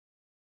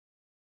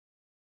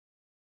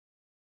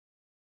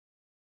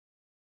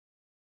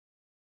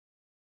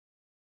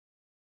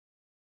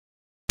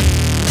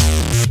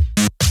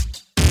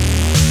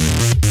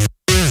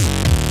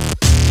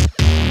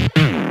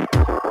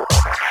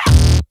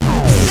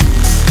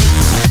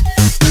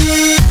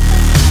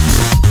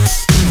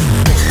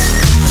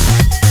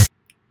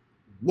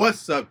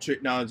What's up,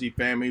 Tricology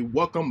family?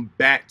 Welcome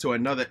back to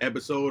another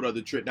episode of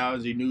the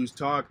Tricology News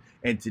Talk.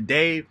 And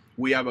today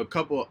we have a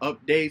couple of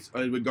updates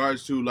in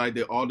regards to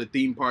all the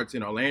theme parks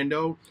in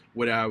Orlando.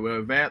 Without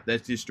that,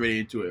 let's get straight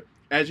into it.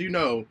 As you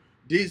know,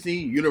 Disney,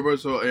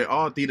 Universal, and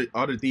all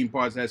the theme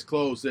parks has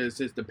closed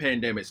since the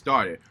pandemic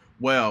started.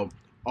 Well,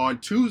 on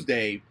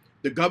Tuesday,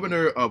 the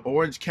governor of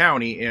Orange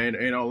County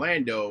in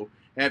Orlando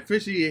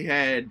officially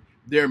had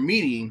their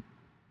meeting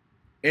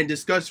and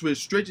discuss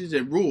restrictions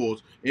and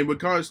rules in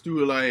regards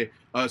to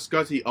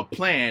discussing a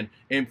plan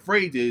and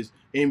phrases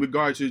in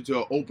regards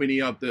to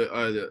opening up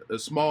the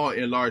small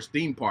and large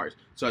theme parks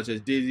such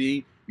as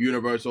Disney,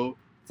 Universal,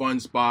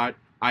 Fun Spot,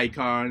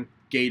 Icon,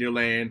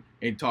 Gatorland,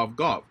 and Top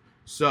Golf.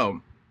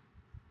 So,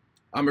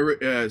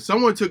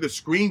 someone took a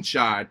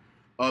screenshot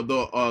of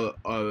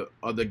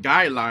the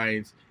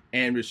guidelines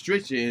and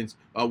restrictions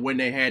when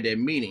they had that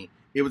meeting.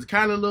 It was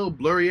kind of a little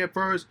blurry at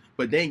first,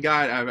 but thank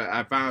God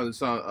I found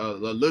some a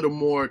little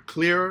more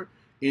clearer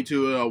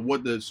into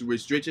what the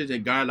restrictions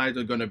and guidelines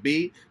are going to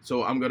be.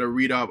 So I'm going to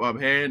read off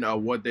offhand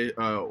what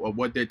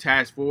their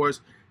task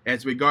force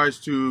as regards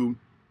to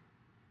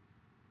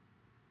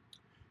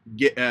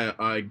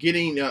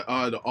getting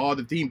all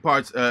the theme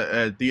parks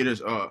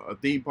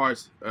theme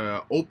parks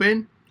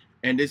open,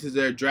 and this is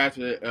their draft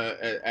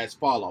as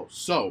follows.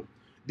 So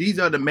these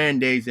are the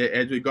mandates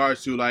as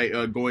regards to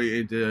going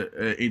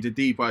into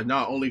theme parks,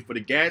 not only for the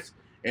guests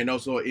and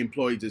also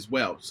employees as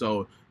well.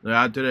 So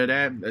after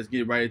that, let's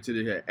get right into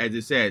the as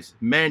it says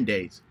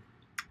mandates.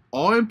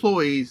 All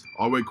employees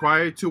are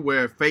required to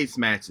wear face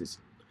masks,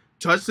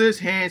 touchless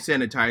hand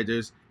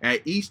sanitizers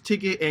at each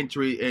ticket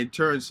entry and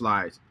turn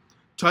slides,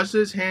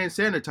 touchless hand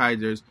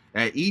sanitizers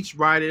at each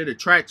ride and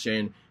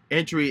attraction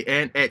entry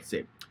and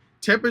exit.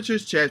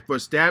 Temperatures checked for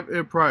staff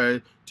and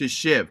prior to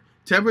shift.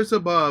 Temperatures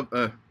above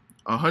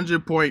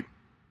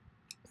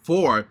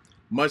 100.4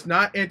 must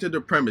not enter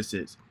the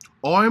premises.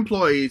 All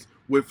employees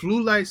with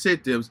flu-like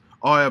symptoms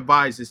are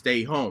advised to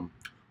stay home.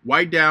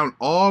 Wipe down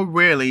all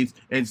railings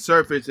and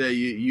surface that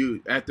you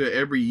use after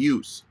every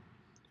use.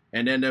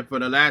 And then for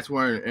the last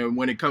one, and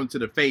when it comes to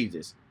the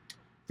phases,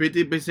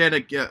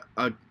 50%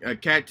 of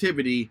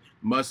captivity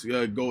must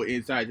go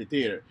inside the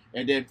theater.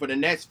 And then for the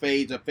next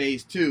phase of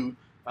phase 2,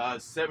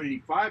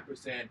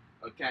 75%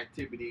 of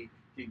captivity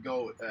can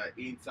go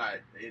inside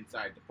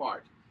the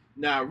park.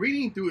 Now,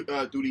 reading through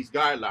these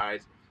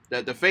guidelines,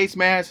 that the face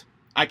mask,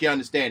 I can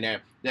understand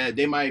that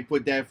they might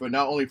put that for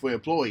not only for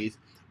employees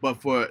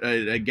but for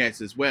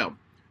guests as well.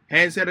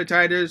 Hand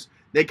sanitizers,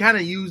 they kind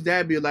of use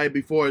that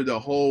before the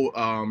whole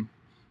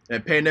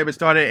pandemic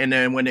started, and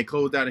then when they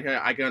closed down here,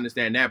 I can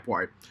understand that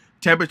part.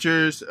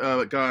 Temperatures,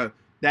 that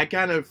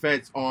kind of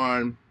affects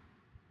on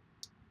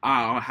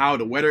how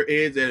the weather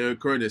is and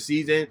occur in the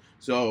season.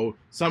 So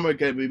summer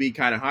can be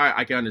kind of hot.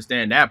 I can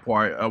understand that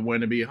part.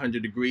 When it be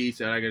 100 degrees,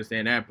 so I can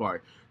understand that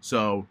part.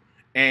 So,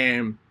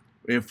 and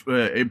if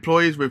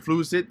employees with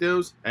flu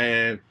symptoms,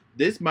 and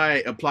this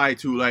might apply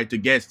to the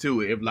guests too.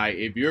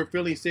 If you're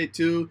feeling sick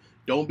too,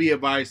 don't be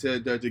advised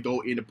to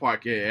go in the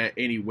park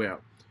anywhere.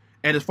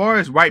 And as far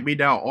as wiping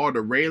down all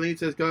the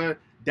railings is good,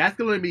 that's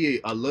going to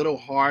be a little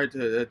hard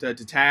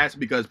to task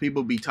because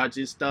people be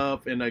touching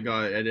stuff and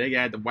they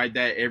have to wipe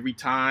that every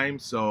time.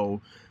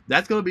 So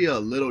that's going to be a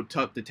little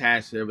tough to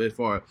task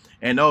for.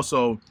 And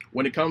also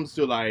when it comes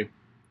to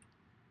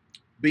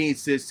being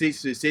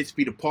 6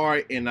 feet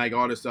apart and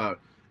all this stuff,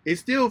 it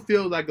still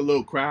feels like a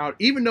little crowd,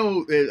 even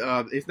though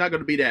it's not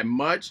going to be that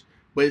much,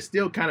 but it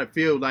still kind of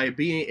feels like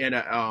being at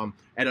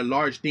a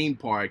large theme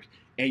park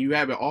and you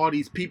have all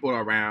these people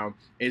around.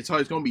 And so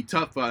it's going to be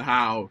tough for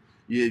how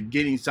you're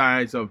getting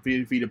signs of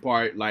 50 feet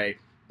apart, that.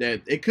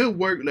 It could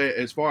work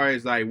as far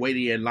as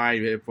waiting in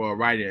line for a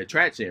ride and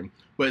attraction,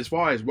 but as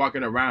far as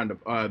walking around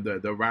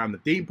around the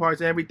theme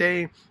parks and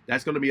everything,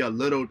 that's going to be a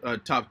little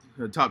tough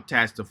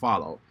task to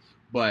follow.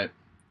 But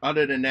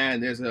other than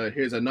that,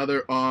 here's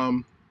another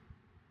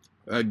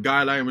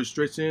guideline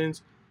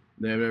restrictions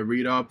that I'm gonna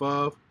read off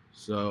of.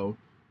 So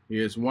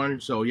here's one.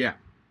 So yeah,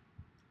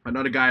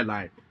 another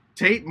guideline: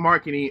 tape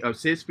marketing of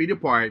 6 feet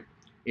apart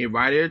in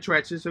ride and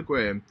attractions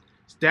equipment.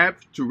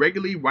 Staff to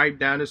regularly wipe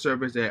down the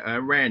surface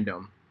at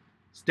random.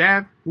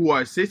 Staff who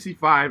are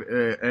 65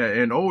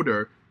 and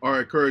older are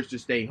encouraged to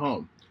stay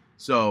home.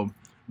 So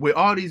with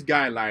all these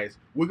guidelines,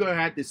 we're going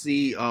to have to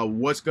see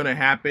what's going to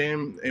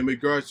happen in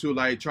regards to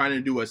trying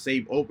to do a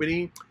safe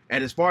opening.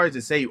 And as far as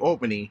the safe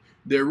opening,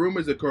 the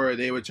rumors occur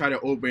they would try to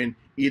open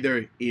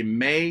either in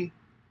May,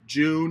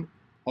 June,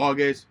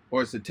 August,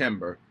 or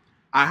September.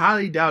 I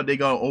highly doubt they're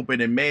going to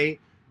open in May.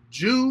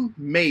 June,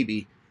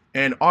 maybe.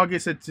 And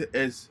August and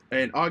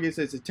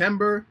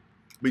September,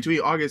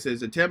 between August and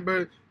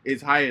September,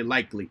 is highly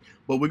likely.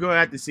 But we're gonna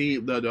have to see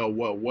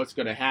what's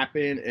gonna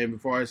happen, and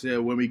before I say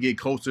when we get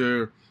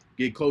closer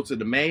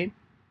to May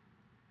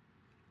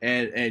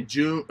and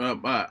June,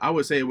 I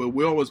would say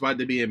we're almost about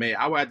to be in May.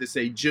 I would have to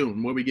say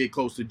June when we get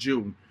close to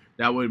June.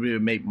 That would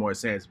make more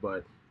sense.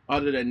 But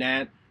other than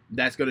that,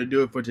 that's gonna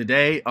do it for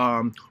today.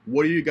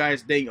 What do you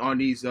guys think on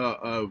these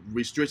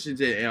restrictions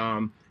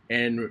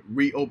and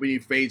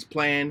reopening phase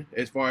plan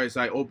as far as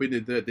like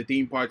opening the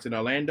theme parks in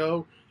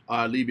Orlando,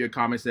 leave your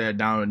comments there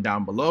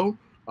down below.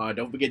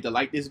 Don't forget to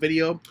like this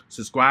video,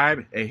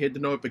 subscribe, and hit the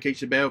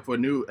notification bell for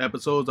new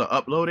episodes are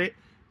uploaded.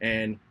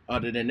 And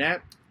other than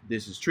that,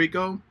 this is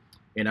Trico,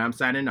 and I'm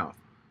signing off.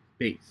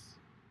 Peace.